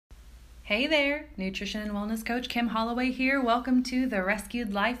Hey there, Nutrition and Wellness Coach Kim Holloway here. Welcome to the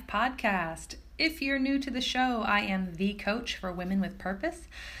Rescued Life Podcast. If you're new to the show, I am the coach for women with purpose.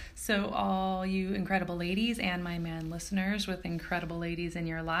 So all you incredible ladies and my man listeners with incredible ladies in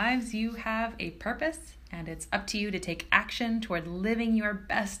your lives, you have a purpose and it's up to you to take action toward living your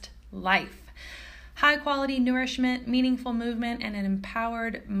best life. High quality nourishment, meaningful movement, and an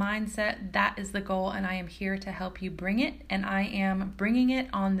empowered mindset. That is the goal, and I am here to help you bring it. And I am bringing it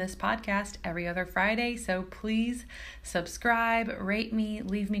on this podcast every other Friday. So please subscribe, rate me,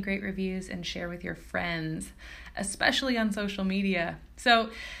 leave me great reviews, and share with your friends, especially on social media. So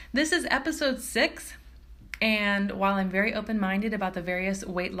this is episode 6. And while I'm very open-minded about the various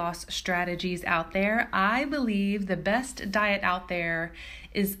weight loss strategies out there, I believe the best diet out there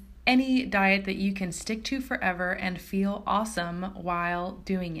is any diet that you can stick to forever and feel awesome while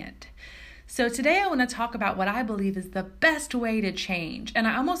doing it. So today I want to talk about what I believe is the best way to change. And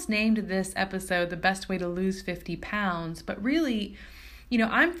I almost named this episode the best way to lose 50 pounds, but really,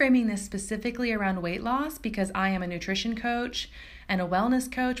 I'm framing this specifically around weight loss because I am a nutrition coach and a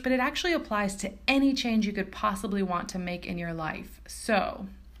wellness coach, but it actually applies to any change you could possibly want to make in your life. So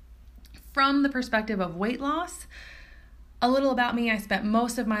from the perspective of weight loss, a little about me, I spent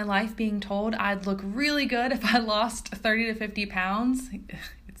most of my life being told I'd look really good if I lost 30 to 50 pounds.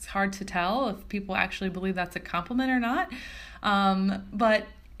 It's hard to tell if people actually believe that's a compliment or not.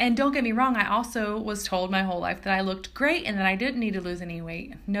 And don't get me wrong, I also was told my whole life that I looked great and that I didn't need to lose any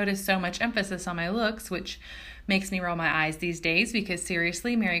weight. Notice so much emphasis on my looks, which makes me roll my eyes these days because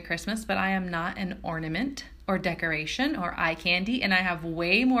seriously, Merry Christmas, but I am not an ornament or decoration or eye candy, and I have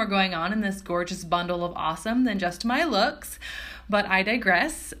way more going on in this gorgeous bundle of awesome than just my looks, but I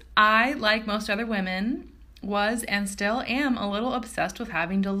digress. I, like most other women, was and still am a little obsessed with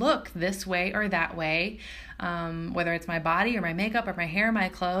having to look this way or that way, whether it's my body or my makeup or my hair or my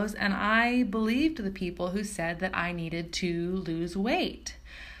clothes, and I believed the people who said that I needed to lose weight.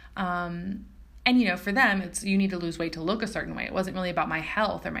 And for them, it's you need to lose weight to look a certain way. It wasn't really about my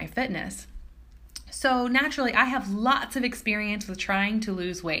health or my fitness. So naturally, I have lots of experience with trying to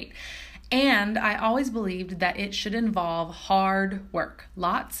lose weight. And I always believed that it should involve hard work,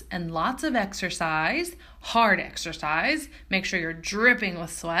 lots and lots of exercise, hard exercise, make sure you're dripping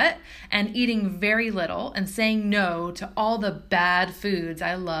with sweat, and eating very little and saying no to all the bad foods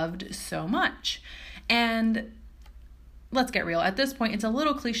I loved so much. And let's get real. At this point, it's a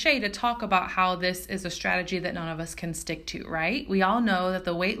little cliche to talk about how this is a strategy that none of us can stick to, right? We all know that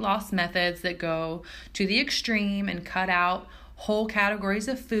the weight loss methods that go to the extreme and cut out whole categories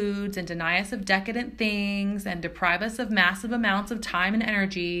of foods and deny us of decadent things and deprive us of massive amounts of time and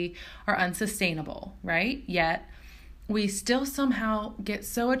energy are unsustainable, right? Yet, we still somehow get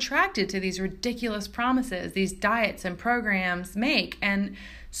so attracted to these ridiculous promises these diets and programs make and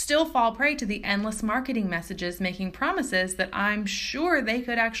still fall prey to the endless marketing messages making promises that I'm sure they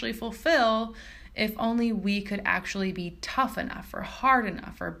could actually fulfill if only we could actually be tough enough or hard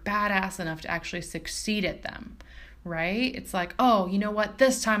enough or badass enough to actually succeed at them, right? It's like, oh, you know what?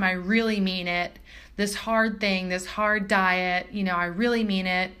 This time I really mean it. This hard thing, this hard diet, I really mean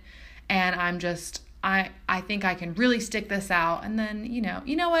it. And I think I can really stick this out. And then, you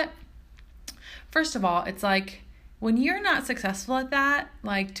know what? First of all, it's like when you're not successful at that,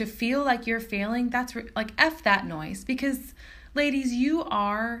 like to feel like you're failing, that's like F that noise because ladies, you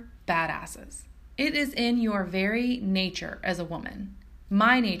are badasses. It is in your very nature as a woman,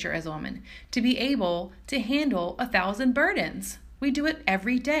 my nature as a woman, to be able to handle 1,000 burdens. We do it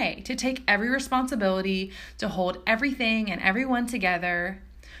every day, to take every responsibility, to hold everything and everyone together.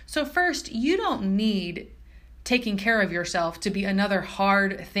 So first, you don't need taking care of yourself to be another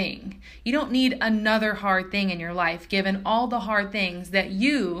hard thing. You don't need another hard thing in your life, given all the hard things that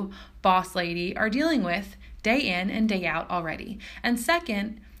you, boss lady, are dealing with day in and day out already. And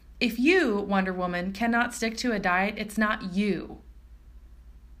second, if you, Wonder Woman, cannot stick to a diet, it's not you.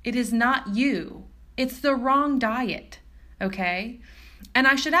 It is not you. It's the wrong diet, okay? And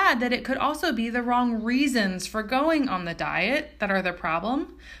I should add that it could also be the wrong reasons for going on the diet that are the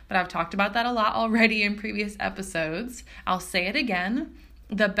problem, but I've talked about that a lot already in previous episodes. I'll say it again.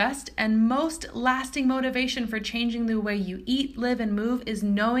 The best and most lasting motivation for changing the way you eat, live, and move is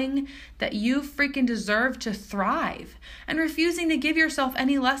knowing that you freaking deserve to thrive and refusing to give yourself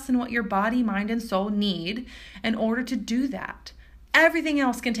any less than what your body, mind, and soul need in order to do that. Everything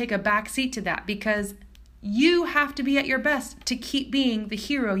else can take a back seat to that because you have to be at your best to keep being the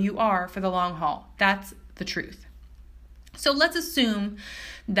hero you are for the long haul. That's the truth. So let's assume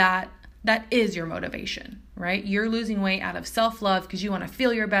that is your motivation, right? You're losing weight out of self-love because you want to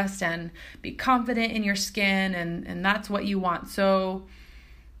feel your best and be confident in your skin, and that's what you want. So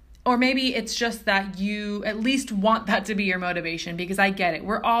Or maybe it's just that you at least want that to be your motivation, because I get it.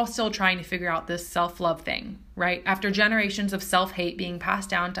 We're all still trying to figure out this self-love thing, right? After generations of self-hate being passed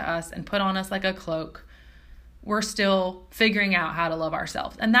down to us and put on us like a cloak, we're still figuring out how to love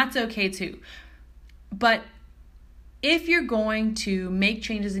ourselves. And that's okay too. But if you're going to make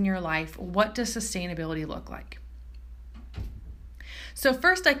changes in your life, what does sustainability look like? So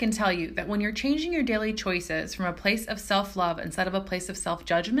first, I can tell you that when you're changing your daily choices from a place of self-love instead of a place of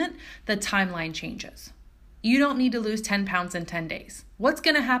self-judgment, the timeline changes. You don't need to lose 10 pounds in 10 days. What's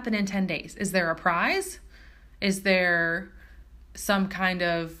going to happen in 10 days? Is there a prize? Is there some kind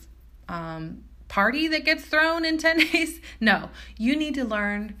of party that gets thrown in 10 days? No, you need to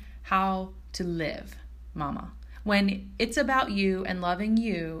learn how to live, mama. When it's about you and loving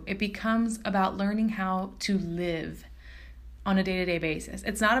you, it becomes about learning how to live on a day-to-day basis.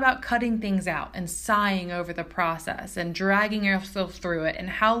 It's not about cutting things out and sighing over the process and dragging yourself through it and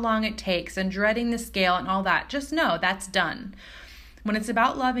how long it takes and dreading the scale and all that. Just know that's done. When it's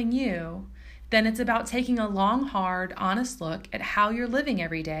about loving you, then it's about taking a long, hard, honest look at how you're living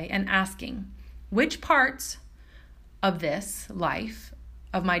every day and asking, which parts of this life,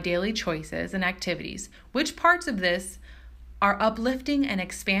 of my daily choices and activities, which parts of this are uplifting and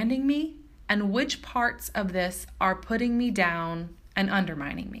expanding me, and which parts of this are putting me down and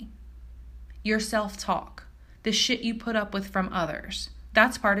undermining me? Your self-talk, the shit you put up with from others,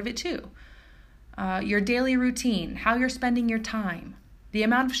 that's part of it too. Your daily routine, how you're spending your time, the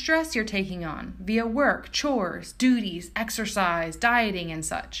amount of stress you're taking on via work, chores, duties, exercise, dieting, and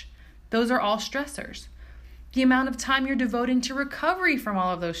such. Those are all stressors. The amount of time you're devoting to recovery from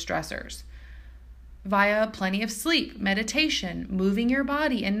all of those stressors via plenty of sleep, meditation, moving your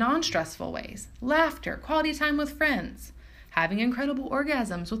body in non-stressful ways, laughter, quality time with friends, having incredible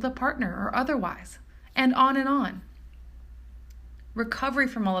orgasms with a partner or otherwise, and on and on. Recovery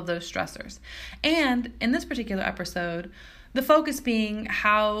from all of those stressors. And in this particular episode, the focus being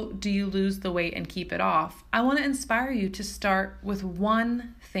how do you lose the weight and keep it off, I want to inspire you to start with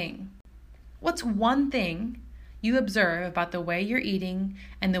one thing. What's one thing you observe about the way you're eating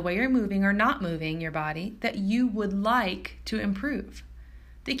and the way you're moving or not moving your body that you would like to improve?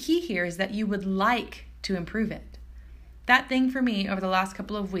 The key here is that you would like to improve it. That thing for me over the last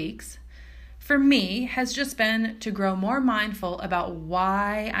couple of weeks, for me, has just been to grow more mindful about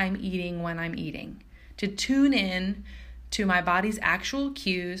why I'm eating when I'm eating, to tune in to my body's actual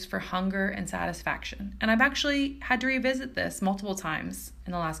cues for hunger and satisfaction. And I've actually had to revisit this multiple times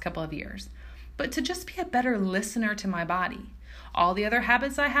in the last couple of years. But to just be a better listener to my body. All the other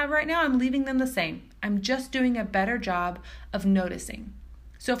habits I have right now, I'm leaving them the same. I'm just doing a better job of noticing.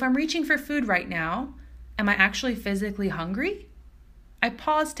 So if I'm reaching for food right now, am I actually physically hungry? I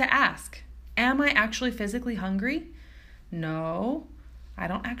pause to ask, am I actually physically hungry? No, I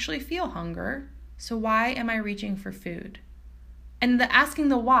don't actually feel hunger. So why am I reaching for food? And asking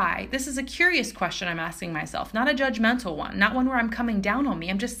the why, this is a curious question I'm asking myself, not a judgmental one, not one where I'm coming down on me.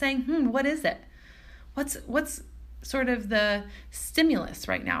 I'm just saying, what is it? What's sort of the stimulus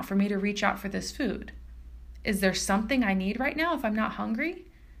right now for me to reach out for this food? Is there something I need right now if I'm not hungry?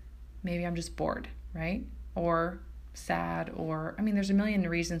 Maybe I'm just bored, right? Or sad, or, there's a million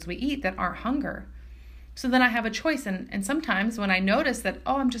reasons we eat that aren't hunger. So then I have a choice. And sometimes when I notice that,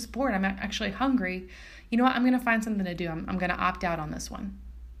 I'm just bored, I'm actually hungry, you know what? I'm going to find something to do. I'm going to opt out on this one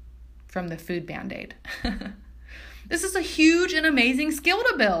from the food Band-Aid. This is a huge and amazing skill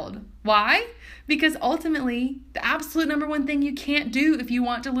to build. Why? Because ultimately, the absolute number one thing you can't do if you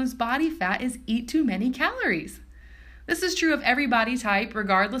want to lose body fat is eat too many calories. This is true of every body type,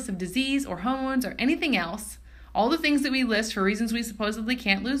 regardless of disease or hormones or anything else. All the things that we list for reasons we supposedly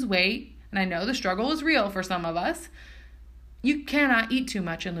can't lose weight, and I know the struggle is real for some of us, you cannot eat too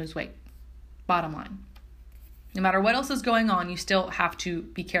much and lose weight. Bottom line. No matter what else is going on, you still have to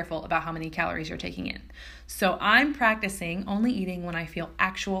be careful about how many calories you're taking in. So I'm practicing only eating when I feel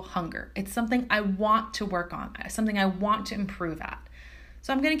actual hunger. It's something I want to work on, something I want to improve at.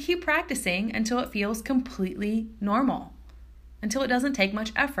 So I'm going to keep practicing until it feels completely normal, until it doesn't take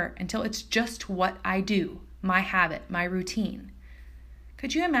much effort, until it's just what I do, my habit, my routine.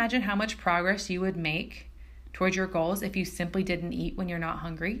 Could you imagine how much progress you would make towards your goals if you simply didn't eat when you're not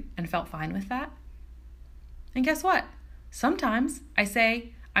hungry and felt fine with that? And guess what? Sometimes I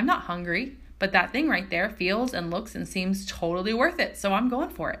say, I'm not hungry, but that thing right there feels and looks and seems totally worth it, so I'm going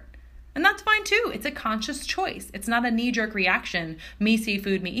for it. And that's fine too. It's a conscious choice. It's not a knee-jerk reaction, me see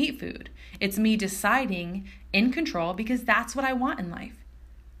food, me eat food. It's me deciding in control because that's what I want in life.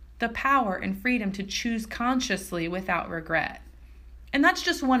 The power and freedom to choose consciously without regret. And that's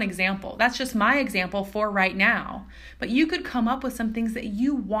just one example. That's just my example for right now. But you could come up with some things that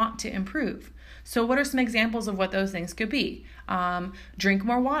you want to improve. So what are some examples of what those things could be? Drink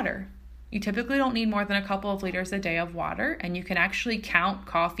more water. You typically don't need more than a couple of liters a day of water, and you can actually count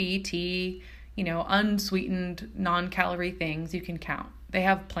coffee, tea, unsweetened, non-calorie things you can count. They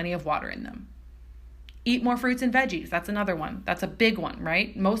have plenty of water in them. Eat more fruits and veggies. That's another one. That's a big one,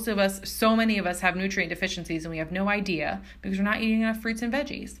 right? So many of us have nutrient deficiencies and we have no idea because we're not eating enough fruits and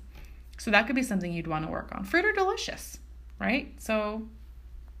veggies. So that could be something you'd want to work on. Fruit are delicious, right? So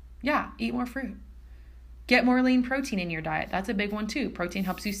yeah, eat more fruit. Get more lean protein in your diet. That's a big one too. Protein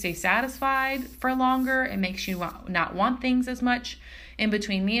helps you stay satisfied for longer. It makes you not want things as much in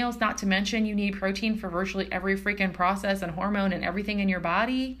between meals. Not to mention you need protein for virtually every freaking process and hormone and everything in your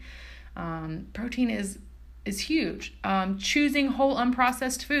body. Protein is huge. Choosing whole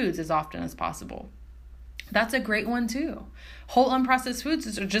unprocessed foods as often as possible. That's a great one too. Whole unprocessed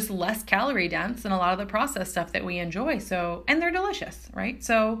foods are just less calorie dense than a lot of the processed stuff that we enjoy. And they're delicious, right?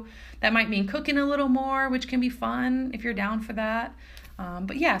 So that might mean cooking a little more, which can be fun if you're down for that.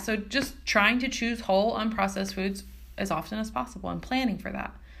 But yeah, so just trying to choose whole unprocessed foods as often as possible and planning for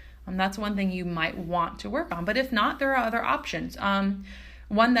that. That's one thing you might want to work on. But if not, there are other options.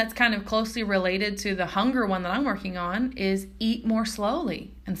 One that's kind of closely related to the hunger one that I'm working on is eat more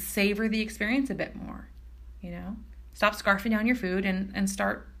slowly and savor the experience a bit more. Stop scarfing down your food and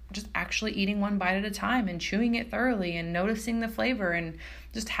start just actually eating one bite at a time and chewing it thoroughly and noticing the flavor and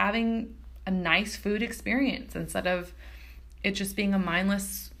just having a nice food experience instead of it just being a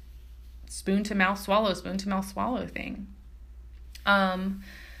mindless spoon to mouth swallow thing.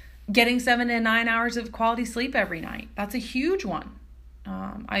 Getting 7 to 9 hours of quality sleep every night. That's a huge one.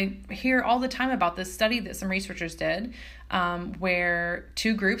 I hear all the time about this study that some researchers did, where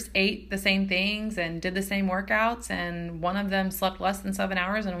 2 groups ate the same things and did the same workouts, and one of them slept less than 7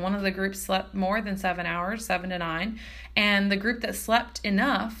 hours, and one of the groups slept more than 7 hours, 7 to 9. And the group that slept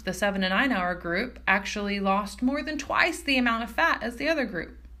enough, the 7 to 9 hour group, actually lost more than twice the amount of fat as the other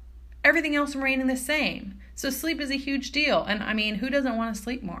group. Everything else remaining the same. So sleep is a huge deal. And I mean, who doesn't want to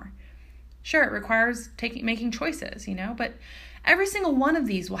sleep more? Sure, it requires making choices, but every single one of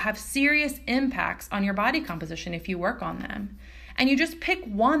these will have serious impacts on your body composition if you work on them. And you just pick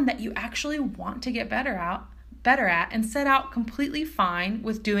one that you actually want to get better at and set out completely fine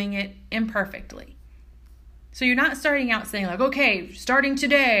with doing it imperfectly. So you're not starting out saying okay, starting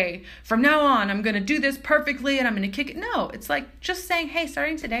today, from now on, I'm going to do this perfectly and I'm going to kick it. No, it's just saying, hey,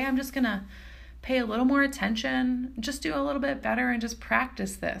 starting today, I'm just going to pay a little more attention, just do a little bit better and just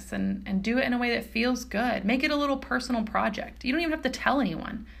practice this and do it in a way that feels good. Make it a little personal project. You don't even have to tell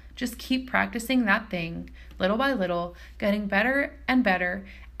anyone. Just keep practicing that thing little by little, getting better and better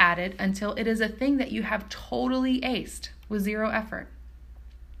at it until it is a thing that you have totally aced with zero effort.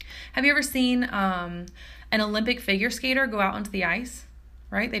 Have you ever seen an Olympic figure skater go out onto the ice?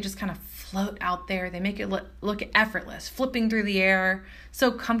 Right? They just kind of float out there. They make it look effortless, flipping through the air, so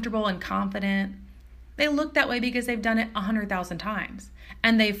comfortable and confident. They look that way because they've done it 100,000 times.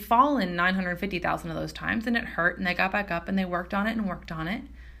 And they've fallen 950,000 of those times, and it hurt, and they got back up, and they worked on it and worked on it.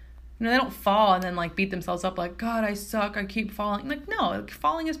 They don't fall and then beat themselves up God, I suck, I keep falling. No,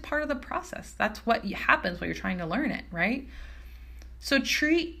 falling is part of the process. That's what happens when you're trying to learn it, right? So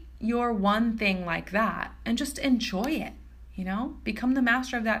treat your one thing like that and just enjoy it. Become the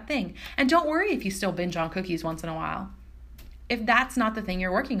master of that thing. And don't worry if you still binge on cookies once in a while. If that's not the thing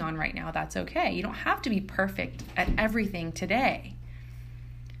you're working on right now, that's okay. You don't have to be perfect at everything today.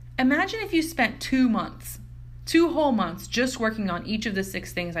 Imagine if you spent 2 whole months just working on each of the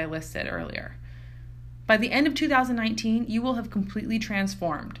 6 things I listed earlier. By the end of 2019, you will have completely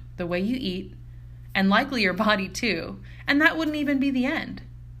transformed the way you eat and likely your body too. And that wouldn't even be the end.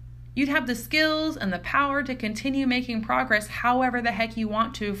 You'd have the skills and the power to continue making progress however the heck you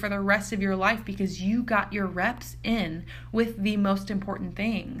want to for the rest of your life because you got your reps in with the most important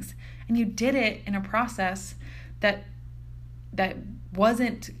things. And you did it in a process that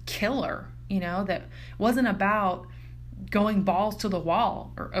wasn't killer, that wasn't about going balls to the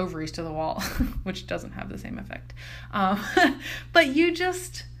wall or ovaries to the wall, which doesn't have the same effect. But you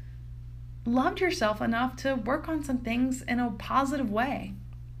just loved yourself enough to work on some things in a positive way.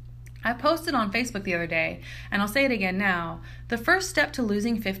 I posted on Facebook the other day, and I'll say it again now, the first step to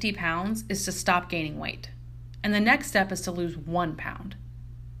losing 50 pounds is to stop gaining weight. And the next step is to lose 1 pound.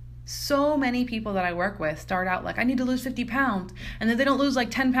 So many people that I work with start out I need to lose 50 pounds. And then they don't lose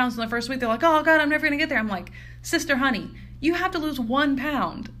 10 pounds in the first week. They're oh God, I'm never going to get there. I'm sister, honey, you have to lose 1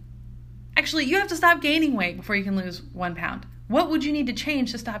 pound. Actually, you have to stop gaining weight before you can lose 1 pound. What would you need to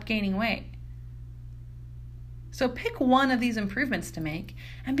change to stop gaining weight? So pick one of these improvements to make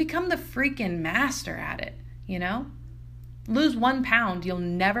and become the freaking master at it, Lose 1 pound you'll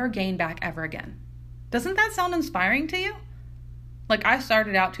never gain back ever again. Doesn't that sound inspiring to you? Like, I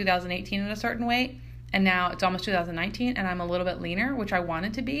started out 2018 at a certain weight, and now it's almost 2019, and I'm a little bit leaner, which I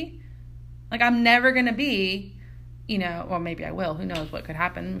wanted to be. Like, I'm never going to be, well, maybe I will. Who knows what could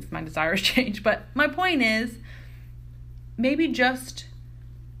happen if my desires change. But my point is, maybe just,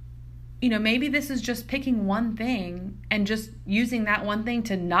 maybe this is just picking one thing and just using that one thing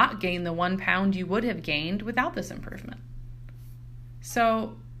to not gain the 1 pound you would have gained without this improvement.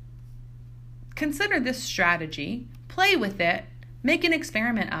 So consider this strategy, play with it, make an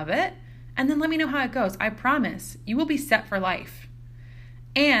experiment of it, and then let me know how it goes. I promise you will be set for life.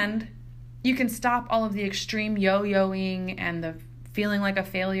 And you can stop all of the extreme yo-yoing and the feeling like a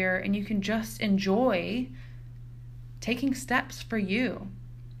failure, and you can just enjoy taking steps for you.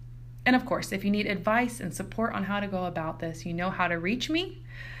 And of course, if you need advice and support on how to go about this, you know how to reach me.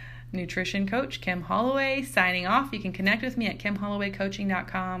 Nutrition coach Kim Holloway signing off. You can connect with me at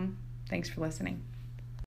kimhollowaycoaching.com. Thanks for listening.